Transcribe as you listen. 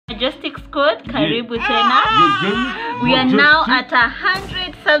Majestic Squad, karibu tena. We are now at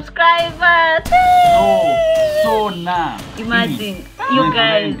 100 subscribers. So now. Imagine, you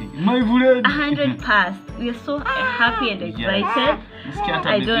guys, 100 passed. We are so happy and excited.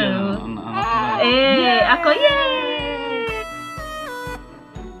 I don't know. Hey, ako yay!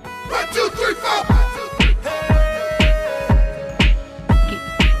 1, 2, 3, 4.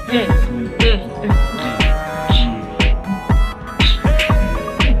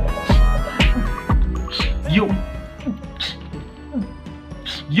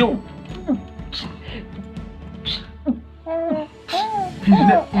 Yo. His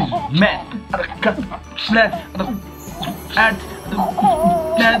name is man.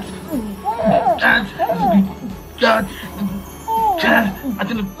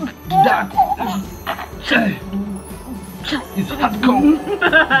 It's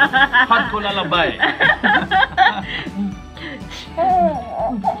hardcore lullaby.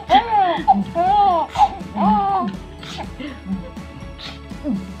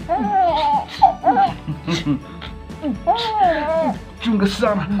 Chunga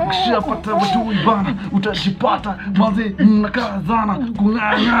sana, ukishapata watu ibana, utajipata manzi mnakazana,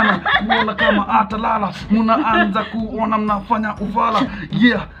 kung'ang'ana, kuona kama atalala, mnaanza kuona mnafanya ufala.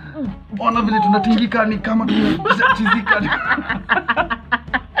 Yeah, ona vile tunatingika ni kama tunachizika.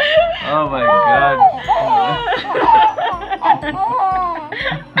 Oh my god.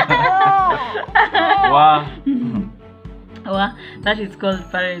 Wow. Well, that is called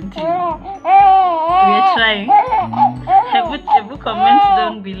parenting. We are trying. Put comments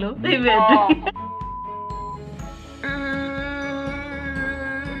down below if we are doing.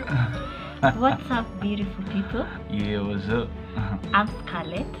 What's up, beautiful people? Yeah, what's up? I'm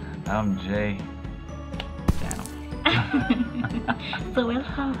Scarlett. I'm Jay. So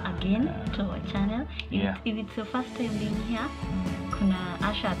welcome again to our channel. Yeah. If it's your first time being here, kuna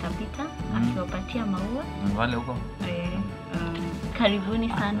Asha atapita akiwapatia maua. Wale huko. Karibuni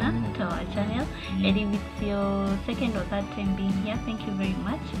sana to our channel. And if it's your second or third time being here, thank you very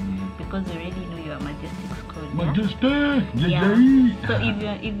much because we already know you are Majestic Squad. Majestic. Yeah. So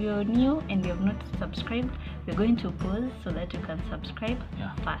if you're new and you have not subscribed, we're going to pause so that you can subscribe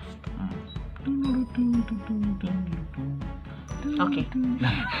fast. Okay,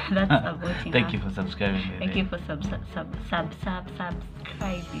 that's about it. Thank you for subscribing. Thank you for subscribing.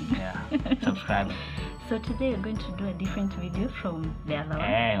 Yeah, subscribe. So today we're going to do a different video from the other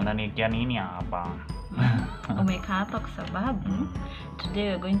one. Unanikia nini hapa? Umeka hapa kwa sababu today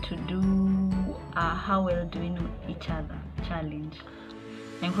we're going to do how well do we know each other challenge,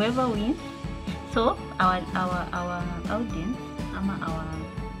 and whoever wins. So our audience,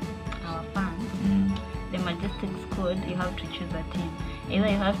 our fans, the Majestic Squad, you have to choose a team. Either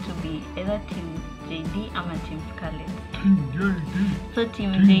you have to be either Team JD or Team Scarlett. So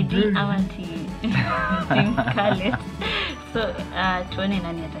Team JD or Team Scarlett. So tuone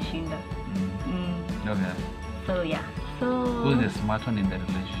nani atashinda. Okay. So yeah. So who's the smart one in the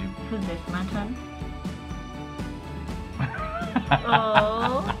relationship? Who's the smart one?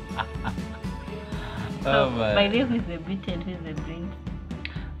 Oh. So by the way, who's the bit and who's the brain?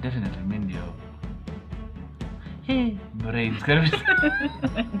 Definitely Mindy. Hey. Brains. Close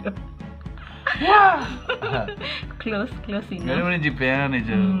enough.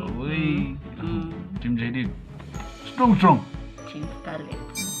 Team JD. Strong. Team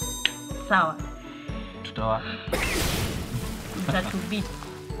Scarlett. Sawa. Tutawa. Beat.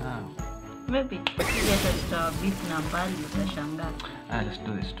 Maybe tutawa beat na mbali utashangaa. Let's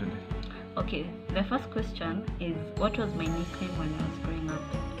do this. Okay, the first question is, what was my nickname when I was growing up?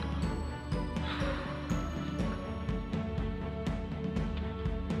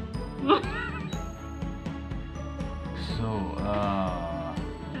 So,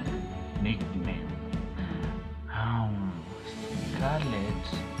 nickname. Scarlett.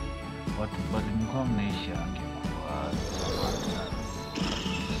 What mlikuwa mnaishi angekuwa?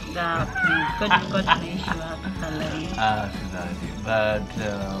 Please, God tunaishi wapi salary? But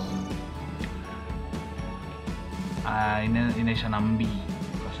inaisha na mbi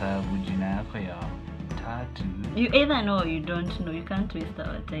kwa sababu jina yako ya tatu. You either know or you don't know. You can't waste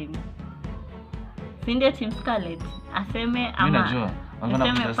our time. Sindia Team Scarlett. Aseme ama. Minajua.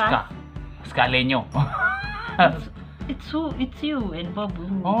 Aseme Scalenyo. It's you and Bob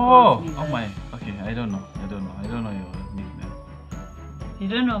who. Oh my. Okay, I don't know your nickname. You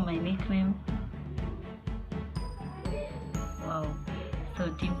don't know my nickname? Wow. So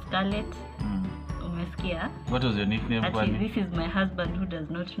Team Scarlett. Umesikia? What was your nickname? Actually, this is my husband who does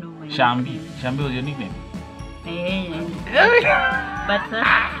not know my Shambi. nickname. Shambi was your nickname? But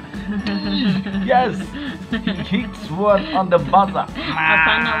Yes, he hits one on the buzzer.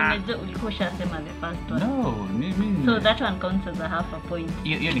 hapana, unajua ulikuwa ushasema the first one. No, mimi. So that one counts as a half a point.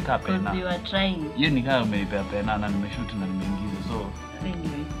 Hiyo ni kapa Because you are trying. Hiyo ni kama umeipea pena na nimeshoot na nimeingiza. So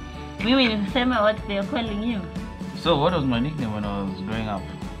anyway, mimi nimesema what they are calling you. So what was my nickname when I was growing up?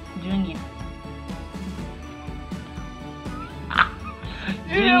 Junior.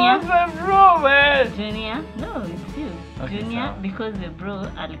 Junior was a bro, man. Junior? No, it's you. Okay, Junior so. because the bro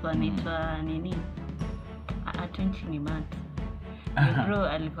alikuwa anaitwa nini? 20 ni month. The bro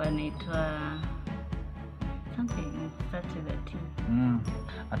alikuwa anaitwa something starts with a T.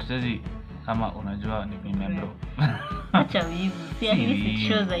 Atutezi kama unajua nickname ya bro. Acha wivu. See, at least it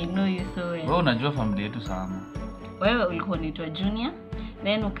shows I know you so well. Wewe unajua familia yetu sana. Wewe ulikuwa unaitwa Junior,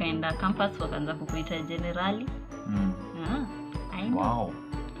 then ukaenda campus wakaanza kukuita Generali. I know. Wow.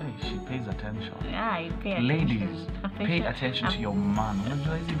 Hey, she pays attention. Yeah, I pay attention. Ladies, pay attention to your man.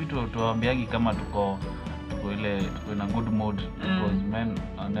 Unajua hizi vitu tuwaambiagi kama tuko in a good mood, because men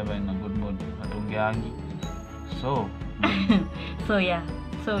are never in a good mood. Hatungeangi. So, so yeah.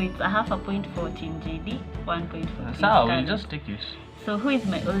 So it's a half a point for Team JD, 1 point for Team Sca. Sca. We'll just take it. So who is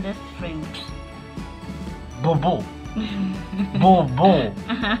my oldest friend? Bobo. Bobo.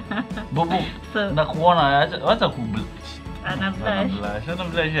 So Nakuona wacha kubla. Ana blush.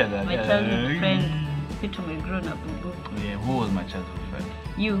 My childhood friend. Situ grown up Bobo. Yeah, who was my childhood friend?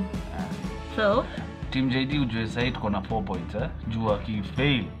 You. So Team JD ujue sasa tuko na 4 points juu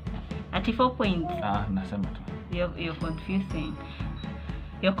akifail. At 4 points. Nasema tu. You're confusing.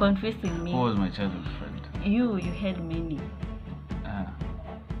 You're confusing me. Who was my childhood friend? You had many.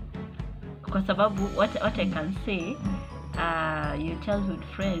 Kwa sababu what I can say, your childhood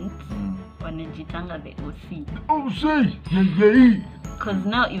friends wanajitanga the OC. OC. Yeah. Because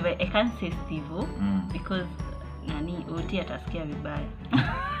now if I can't say Steve because nani OT atasikia vibaya.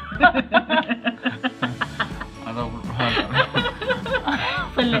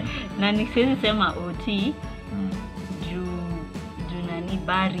 So nani siwezi sema OT juu nani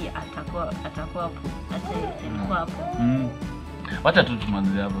Bari atakuwa hapo. Atakuwa hapo. Wacha tu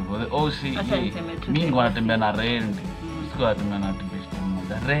tumalize hapo. The OC mimi ngo natembea na Rende. Siko natembea na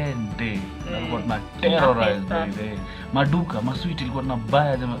Rende. Nilikuwa na terrorize by the maduka, masweet ilikuwa na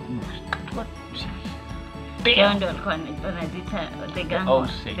baya jamaa. Ndio alikuwa anajiita the gang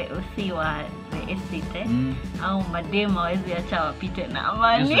the OC wa the estate au madema wawezi acha wapite na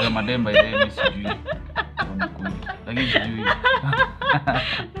amani. Yes, madema ile mimi sijui. Lakini sijui.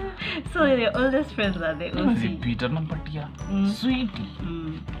 So the oldest friends are the OC. Peter nampatia sweetie.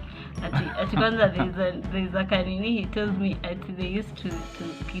 Ati kwanza there is a kanini he tells me they used to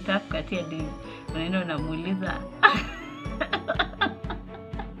kita katia day unaenda unamuuliza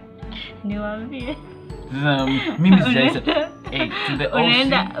niwaambie mimi sijaisa to the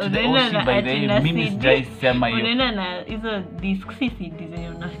OC by the way mimi sijaisema hiyo. Unaenda na hizo disc CD zenye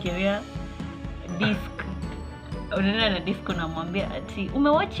unafikiria disc. Unaenda na disc unamwambia ati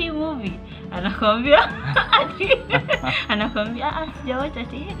umewatch hii movie, anakuambia sijawatch.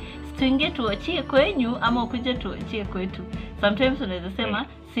 Ati tuingie tuachie kwenyu ama ukuje tuachie kwetu. Sometimes unaweza sema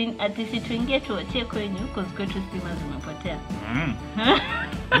ati si tuingie tuachie kwenyu because kwetu stima zimepotea.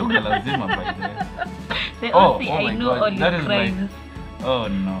 Lugha lazima by the OC, I know all your crimes. Like, oh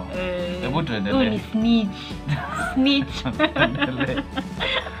no. Hebu tuendelee. Ni snitch.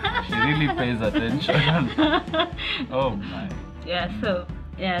 She really pays attention. Oh my. Yeah,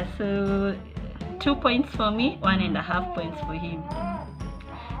 so 2 points for me, 1.5 points for him.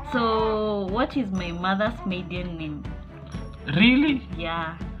 So what is my mother's maiden name? Really?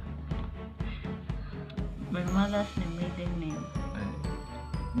 Yeah. My mother's maiden name.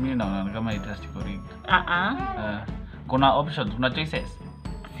 Mimi naona kama itasti correct. Kuna options, kuna choices.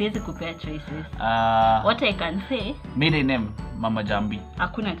 Siwezi kupea choices. What I can say, maiden name Mama Jambi.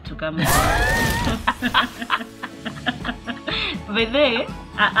 Hakuna kitu kama. By the way,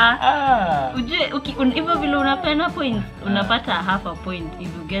 uje hivyo vile unapena points, unapata half a point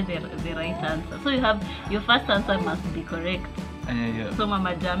if you get the right answer. So you have your first answer must be correct. Yeah. So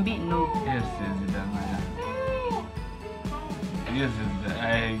Mama Jambi, no. Yes,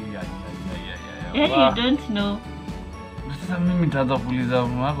 You don't know. Sasa mimi nitaanza kuuliza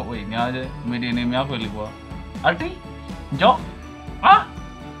mama yako, wewe ni aje? Maiden name yako ilikuwa? Ati? Jo?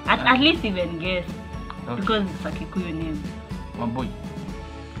 At least even guess. Okay. Because it's a Kikuyu name. Maboy.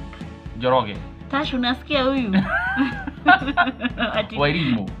 Joroge. Tash, unasikia huyu?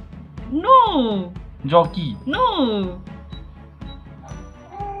 Wairimo. No. Njoki. No.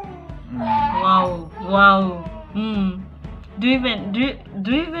 Wow. Do you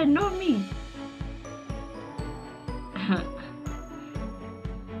even know me?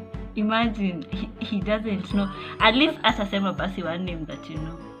 Imagine he doesn't know. At least atasema basi one name that you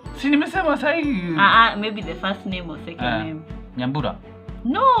know. Si nimesema sahi. Maybe the first name or second name. Nyambura.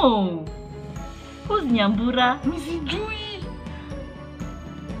 No. Who's Nyambura? Misijui.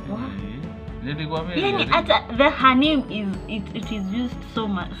 Yani her name it is used so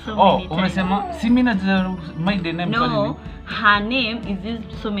many times. Umesema si mimi na my name. No, her name is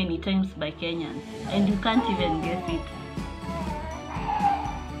used so many times by Kenyans and you can't even guess it.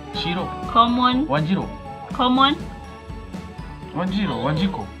 Shiro. Common. Wanjiro. Common.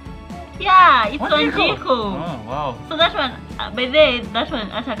 Wanjiko. Yeah, it's Wanjiko. Oh, wow. So that one, by the way, that one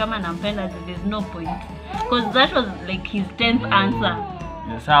hata kama nampenda there's no point. Because that was like his 10th answer.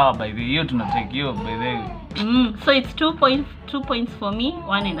 Yes, how by the year to not take you by the So it's 2 points for me,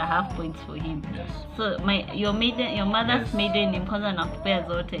 1.5 points for him. Yes. So your mother's maiden name kwanza nakupea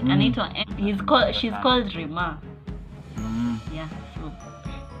zote. Anaitwa she's called Rima. Yeah, so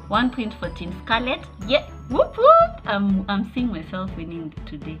 1 point for Team Scarlet. Yeah, whoop whoop. I'm seeing myself winning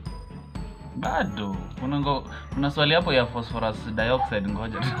today. Bado. Kuna swali hapo ya phosphorus dioxide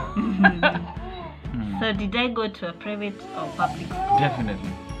ngoja. So did I go to a private or public school?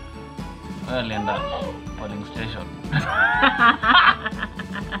 Definitely. Well, in that polling station.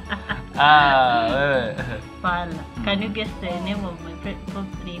 Pala. Can you guess the name of my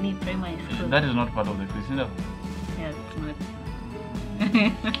primary school? That is not part of the quiz, no? Yeah, it's not.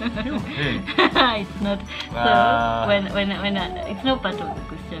 Hey. It's not. So when it's not part of the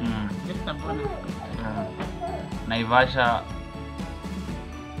question. Just a bonus question. Naivasha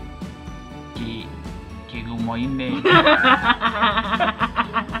Kigumoine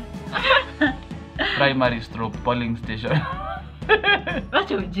primary stroke polling station. What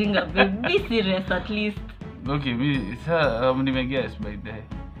ujinga, babe? Be serious at least. Okay, how many guess by the?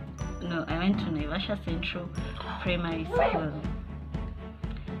 No, I went to Naivasha Central Primary School.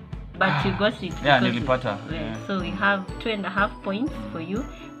 But you got it. Yeah, nilipata. Yeah. So we have 2.5 points for you,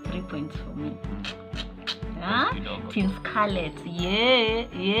 3 points for me. Team Scarlet. Yeah.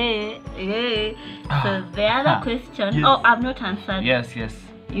 So the other question. Yes. Oh, I've not answered. Yes.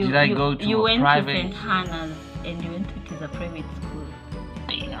 Did I go to you went private? to St. Hannah's and you went to a private school.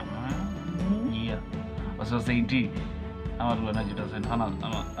 Damn. Yeah. Also St. T. I'm not going to St. Hannah's.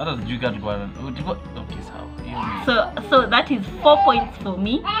 I don't you got one. Okay, so that is 4 points for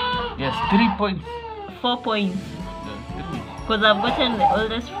me. Yes, 3 points. 4 points. Because I've gotten the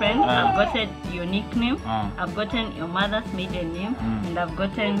oldest friend, I've gotten your nickname, I've gotten your mother's maiden name, and I've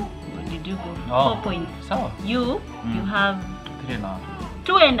gotten, what did you go? 4 points. So you have 3.5.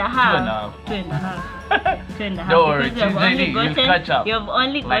 2.5. 2.5. Don't worry, you have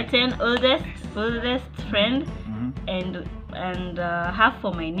only gotten oldest friend, and half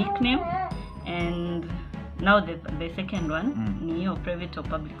for my nickname, and now the second one, ni your private or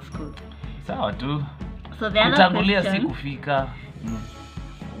public school. Sawa tu. So the other question, sikufika.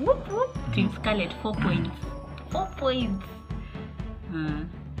 Team Scarlet 4 points. 4 points.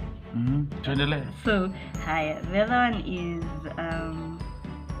 Tuendelee. So the other one is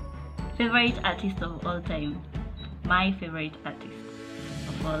favorite artist of all time. My favorite artist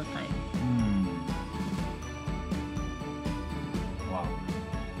of all time. Wow.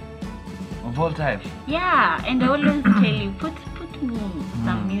 Of all time. Yeah, and I always tell you, put me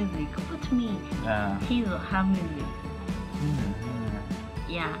some music. Put me his or her music.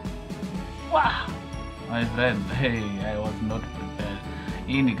 Yeah. Wow. My friend, hey, I was not prepared.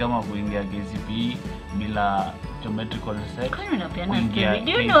 Hii ni kama kuingia KCPE bila geometrical set. Do you know or not?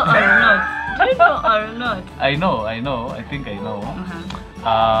 Do you know or not? I know. I think I know.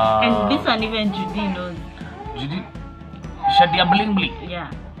 And this one even Judy knows. Judy? Shadia Bling Bling?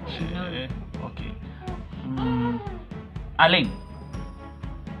 Yeah, she knows. Okay. Alain?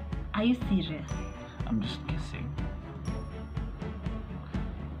 Are you serious? I'm just guessing.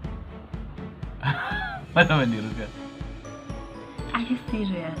 Are you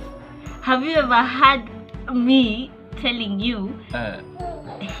serious? Have you ever heard me telling you,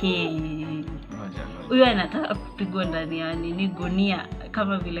 hey, huyo anataka kupigwa ndani ya nini gunia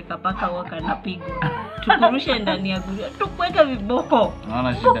kama vile kapaka waka anapigwa. Tukurushe ndani ya gunia, tukuweka viboko.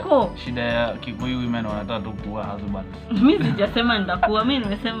 Naona shida ya Kikuyu women wanataka tu kuwa husbands. Mimi sijasema ndakuwa, mimi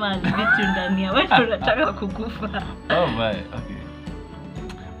nimesema vitu ndani ya wewe unataka kukufa. Oh my, okay.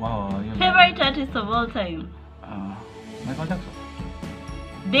 Wow, favorite artist of all time? Michael Jackson.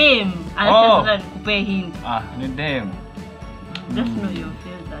 Damn, I'll just nikupe hint. Ni damn. Just know you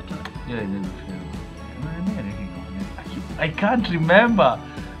feel that one. Yeah, I didn't feel. I can't remember.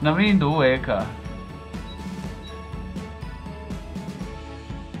 Na mimi ndo uweka.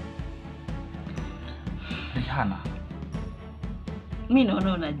 Rihanna. Mimi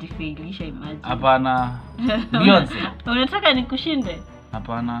naona unajifailisha imagine. Hapana. Beyonce. Unataka nikushinde?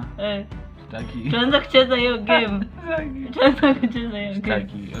 Hapana. Sitaki. Tuanze kucheza hiyo game. Tuanze kucheza hiyo game.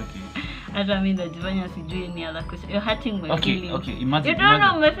 Sitaki. Okay. Hata mimi najifanya sijui ni other question. You're hurting my feelings. Okay, imagine. You don't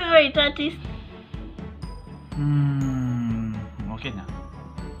know my favorite artist? Okay now.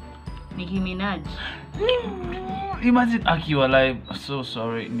 Nicki Minaj. Imagine akiwa live. So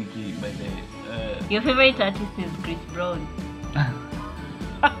sorry, Nicki, by the Your favorite artist is Chris Brown.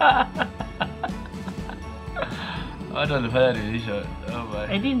 What was the fire relation? Oh my.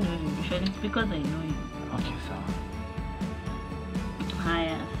 I didn't know relation. It's because I know you. Okay, so.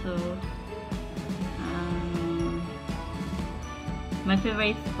 Haya, so my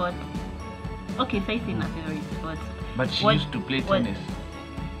favorite sport. Okay, so I see my favorite sport. But she used to play tennis.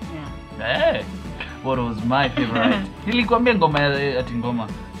 Yeah. Hey, what was my favorite? Nilikwambia ngoma ati ngoma.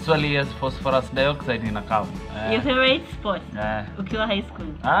 Swali ya phosphorus dioxide inakaa. Your favorite sport? Ukiwa high school?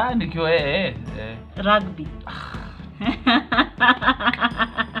 Nikiwa rugby.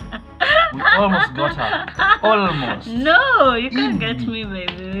 We almost got her. Almost. No, you can't get me,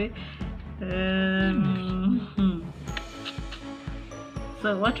 baby.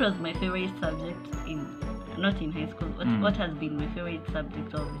 So what was my favorite subject not in high school? What has been my favorite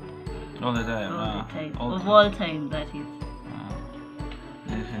subject of it? All the time. Of all time, that is.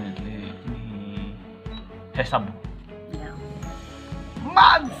 Definitely. Hesabu. Yeah.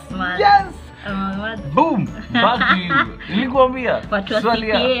 Maths. Yes. Boom. Back to you. Nilikwambia. Swali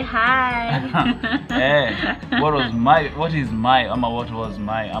ya. Hi. What was my? What is my? What was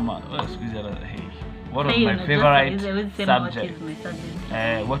my? What was my favorite subject?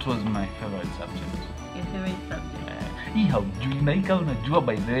 What was my favorite subject? Your favorite subject? Hii haujui na ika unajua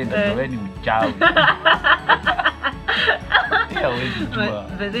by the way ndio wewe ni mchawi. Yeah,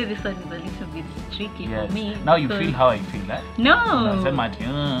 but this one is a little bit tricky for me. Now you feel how I feel, eh? No. Unasema ati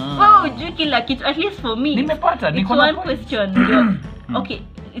juu kila kitu, at least for me. Nimepata, niko na one question. Okay,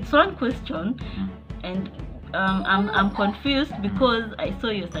 it's one question and I'm confused because I saw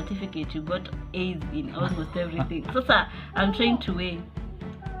your certificate. You got A's in almost everything. So sir, I'm trying to weigh.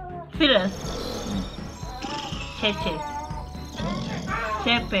 Serious. Chepe.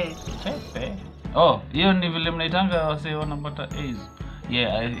 Oh, hiyo ni vile mnaitanga wase wanapata A's.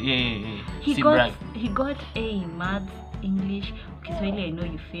 Yeah. He got A in maths, English, Kiswahili. I know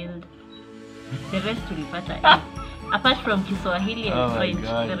you failed. The rest ulipata A. Apart from Kiswahili and French,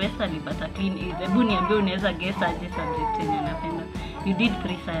 the rest alipata clean A's. Hebu niambie unaweza guess aje subject yenye anapenda. You did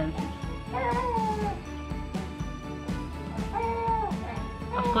 3 sciences.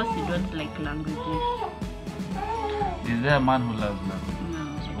 Of course you don't like languages. Is there a man who loves language?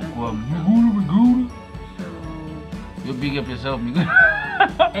 No. So you big up yourself, Miguel.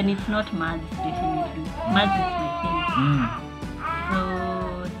 And it's not maths, definitely. Maths is my thing. So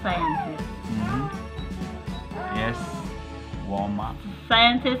sciences. Yes. Warmer.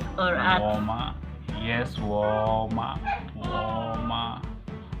 Sciences or art? Warmer. Yes, warmer.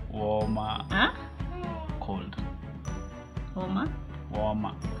 Huh? Cold. Warmer?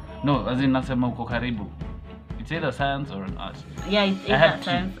 No, as in nasema uko karibu. It's either science or an art. Yeah, it's either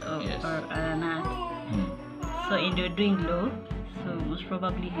science or an art. So and you're doing law, so most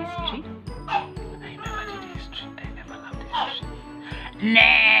probably history. I never did history. I never loved history.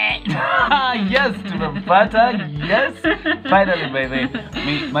 Nah. Yes, tumepata. Yes. Finally, my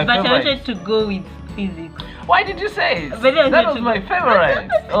favorite. But I wanted to go with physics. Why did you say it? That was my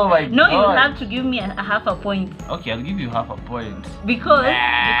favorite. Oh my god. No, you have to give me a half a point. Okay, I'll give you half a point. Because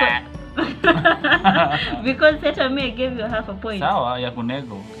Seta me I gave you half a point. Sawa, ya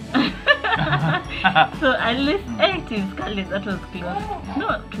kunego. So at least Team Sca, that was close.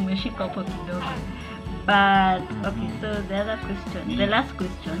 No, tumeshika hapo kidogo. But okay, so the other question, the last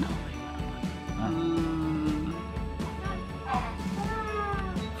question.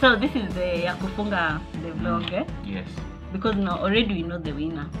 So this is the Yakufunga the vlog, eh? Yes. Because now already we know the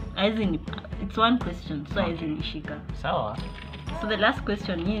winner. As in, it's one question, so as in Ishika. Sawa. So the last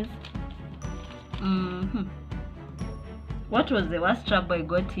question is, what was the worst trouble I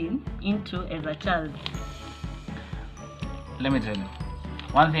got into as a child? Let me tell you,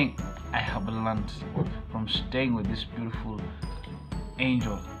 one thing I have learned from staying with this beautiful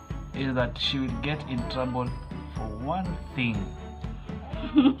angel is that she will get in trouble for one thing.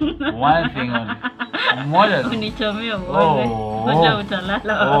 One thing only. More than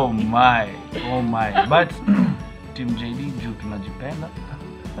oh my. But Team JD juu tunajipenda.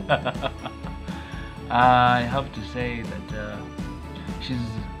 I have to say that she's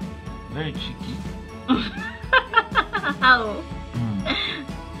very cheeky. How?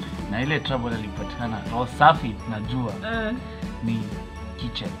 Na ile trouble alipatikana roho safi najua. ni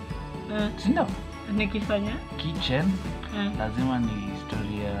kitchen. Sindio? Nikifanya? Kitchen lazima ni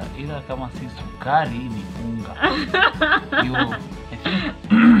historia, ila kama si sukari ni unga. I think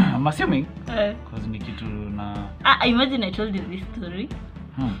I'm assuming because ni kitu na imagine I told you this story.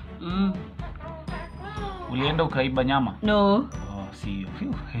 Ulienda ukaiba nyama? No. Oh, see.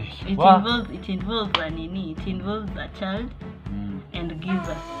 It involves a nini. It involves a child and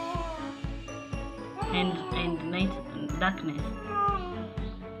giza and night darkness.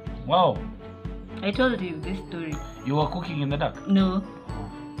 Wow. I told you this story. You were cooking in the dark? No.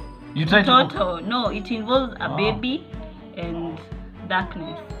 You tried to cook? No, it involves a baby and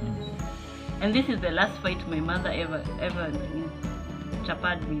darkness. And this is the last fight my mother ever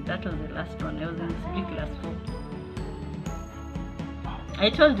chapared me. That was the last one. I was in C class 4. I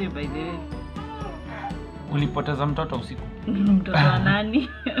told you by the way. Ulipoteza mtoto usiku? Mtoto wa nani?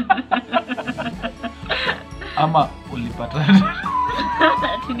 Ama ulipata?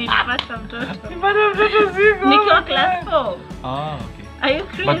 Nilipata mtoto. Nilipata mtoto usiku? Niko class 4. Okay. Are you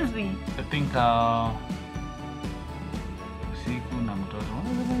crazy? But I think usiku na mtoto.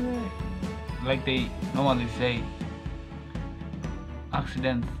 Like they normally say,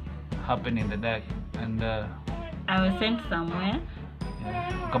 accidents happen in the dark, and I was sent somewhere.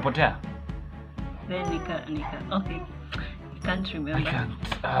 Ukapotea? Then okay, I can't remember. I can't.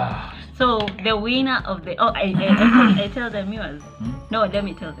 So the winner of the I tell them yours. No, let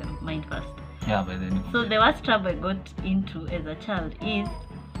me tell them mine first. Yeah, but then. So the worst trouble I got into as a child is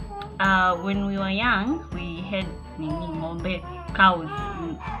when we were young, we had ng'ombe, cows.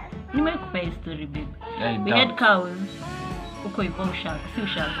 Nimekupa story babe. Yeah, we had cows uko hivyo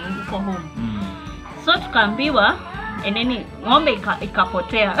ushago uko home. So tukaambiwa and then ng'ombe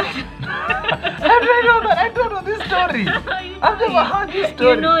ikapotea. I don't know this story. I've never heard this story.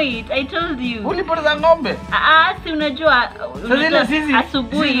 You know it. I told you. Ulipoteza ng'ombe? Si unajua sisi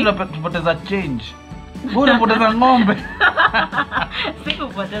asubuhi tunapoteza change. Wewe unapoteza ng'ombe.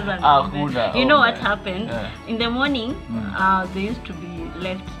 Sikupoteza ng'ombe. You know what happened? In the morning, they used to be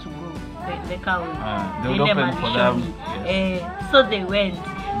left to go. The cows. They would open for them. Yes. So they went.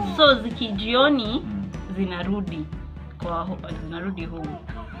 So zikijioni zinarudi home.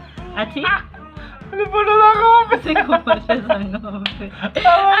 Ati ulipoteza ng'ombe? Sikupoteza ng'ombe.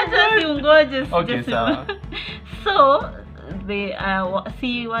 Acha siungoje. Okay, sawa. So they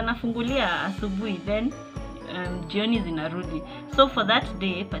wanafungulia asubuhi, then jioni zinarudi. So for that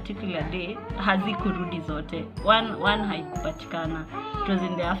day, particular day, hazikurudi zote. One haikupatikana. It was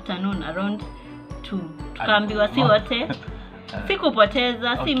in the afternoon around 2. Tukaambiwa si wote.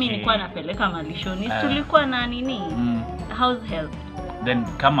 Sikupoteza, si mimi nilikuwa napeleka malishoni. Tulikuwa na nini? House help. Then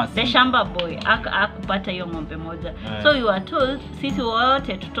kama the shamba boy akupata hiyo ng'ombe moja. So we were told sisi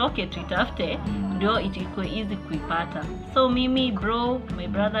wote tutoke tuitafute ndio itakuwa easy kuipata. So mimi bro, my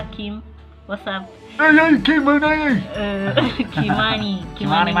brother Kim, what's up? Hey, Kimani.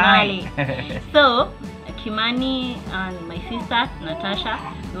 Kimani. So Kimani and my sister Natasha,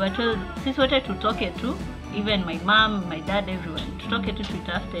 we were told sisi wote tutoke tu, even my mom, my dad, everyone tutoke tu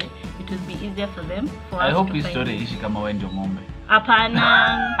tuitafute. It would be easier for them, for us. I hope his story ishi kama wewe ndio ng'ombe.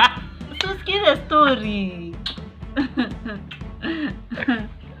 Hapana. Tusikize story.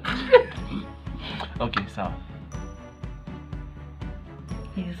 Okay, sawa.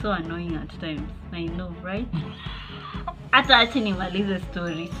 He's so annoying at times. I know, right? Hata acha nimalize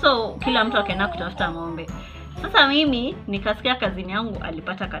story. So kila mtu akaenda kutafuta ng'ombe. Sasa mimi nikasikia kazini yangu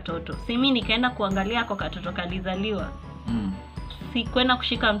alipata katoto. Si mimi nikaenda kuangalia kwa katoto kalizaliwa. Si kwenda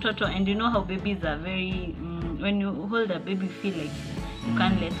kushika mtoto, and you know how babies are very when you hold a baby you feel like you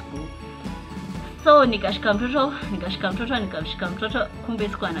can't let go. So nikashika mtoto, kumbe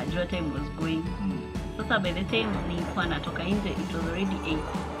siku anajua time was going. Sasa by the time nilikuwa natoka nje it was already 8.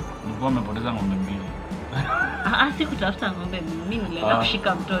 Nilikuwa nimepoteza ng'ombe mbili. Sikutafuta ng'ombe mimi, nilienda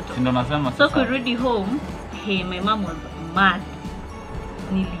kushika mtoto. Si ndo nasema sasa. So kurudi home, my mom was mad.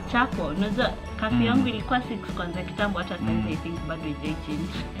 Nilichapwa. Unajua kafi yangu ilikuwa 6 kwanza kitambo, hata sasa I think bado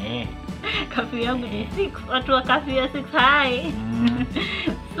haijachange. Kafi yangu ni 6. Watu wa kafi ya 6 high.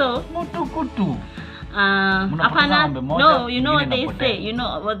 So mutukutu. Apana, no, you know what they say. You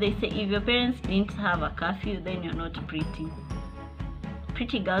know what they say, if your parents didn't have a curfew, then you're not pretty.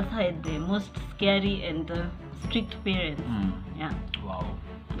 Pretty girls had the most scary and strict parents. Yeah. Wow.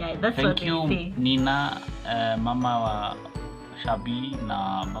 Yeah, that's Thank what they you, say. Nina, mama wa Shabi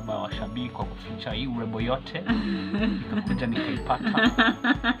na baba wa Shabi kwa kuficha hii urembo yote. Nikakuja nikaipata.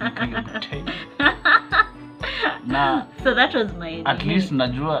 Nikaiobtain. Na so that was my at least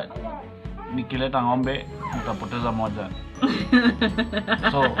najua nikileta ng'ombe utapoteza moja.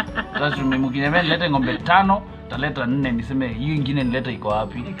 So that's mimi mkiniambia nilete ng'ombe 5 taleta 4 niseme hiyo nyingine nileta iko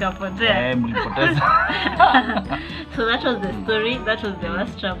wapi? Ikapotea. Mlipoteza. So that was the story. That was the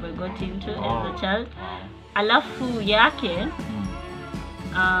worst trouble I got into as a child. Alafu yake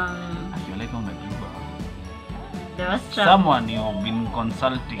Akioleka unajua. The worst trouble. Someone you've been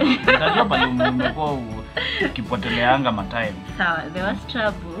consulting. Unajua pale umekuwa ukipoteleanga matime. Sawa, the worst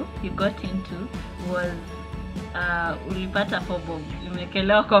trouble you got into was ulipata fobo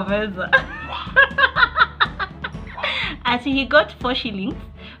imekelewa kwa meza. As he got 4 shillings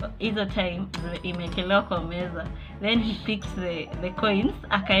hizo time imekelewa kwa meza. Then he picked the coins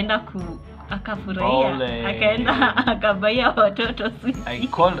akaenda akafurahia, akaenda akabaia watoto sweet. I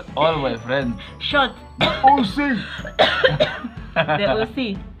called all my friends. Shot. OC. The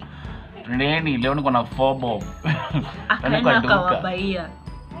OC. Nini leo niko na fobo. Akaenda akawabaia.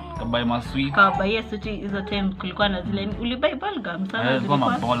 Kabai masweet. Kawabaia sweet hizo time kulikuwa na zile ulibai balgam sana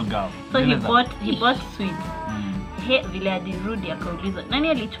zilikuwa balgam. So he bought sweet. He vile adirudi akauliza nani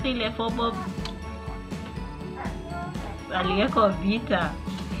alichukua ile fobo? Aliyeko vita.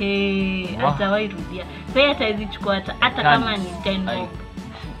 Atawahi rudia. Sasa hataezi chukua hata kama ni 10 bob.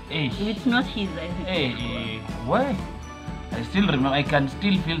 It's not his. Why? I still remember. I can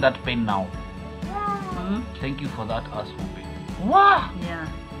still feel that pain now. Thank you for that ass whooping. Wow. Yeah.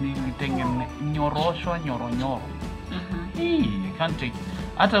 Nitengene nyorosho. I can't take.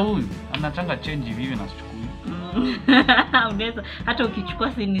 Hata huyu anachanga change hivi na sichukui. Unaweza hata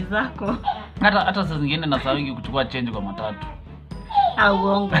ukichukua sini zako. Hata saa zingine nasahau kuchukua change kwa matatu.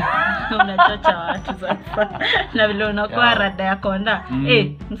 Uongo. Unachocha watu sasa. Na vile unakuwa rada ya konda.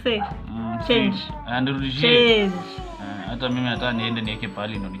 Mse. Change. Ndirudishie. Change. Hata mimi nataka niende niweke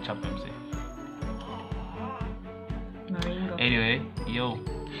pale ndo nichape mse.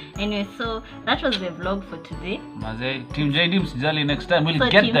 Anyway, so that was the vlog for today. Maze, Team JD msijali, next time we'll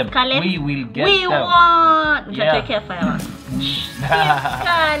get Team them. Scarlet, we will get them. We want. Take care fireworks.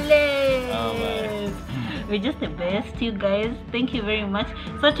 We're just the best, you guys. Thank you very much.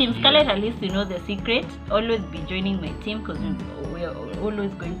 So Team Scarlet, at least you know the secret. Always be joining my team because we are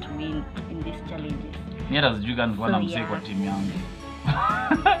always going to win in these challenges. You can go and say what team young.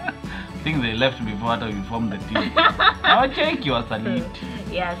 I think they left before we formed the team. I'll check your salute.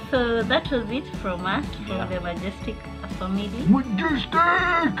 Yeah, so that was it from us, from the MajestiQ family.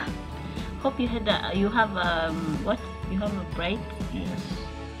 MajestiQ! Hope you have a bright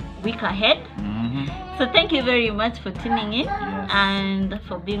week ahead. So thank you very much for tuning in and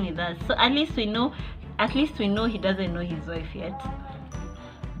for being with us. So at least we know he doesn't know his wife yet.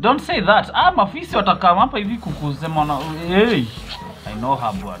 Don't say that. Mafisi watakama hapa hivi kukusema na hey. I know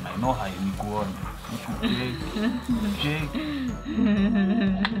her bwana. I know her nikuone.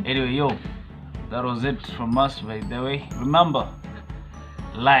 Anyway, yo, that was it from us by the way. Remember,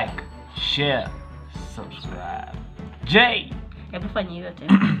 like, share, subscribe. J. Everything you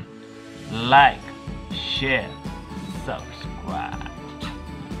tena. Like, share, subscribe.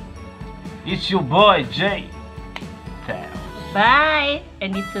 It's your boy J. Bye,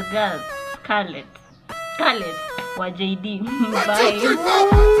 and it's a girl, Scarlet wa JD.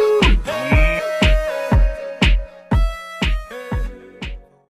 Bye.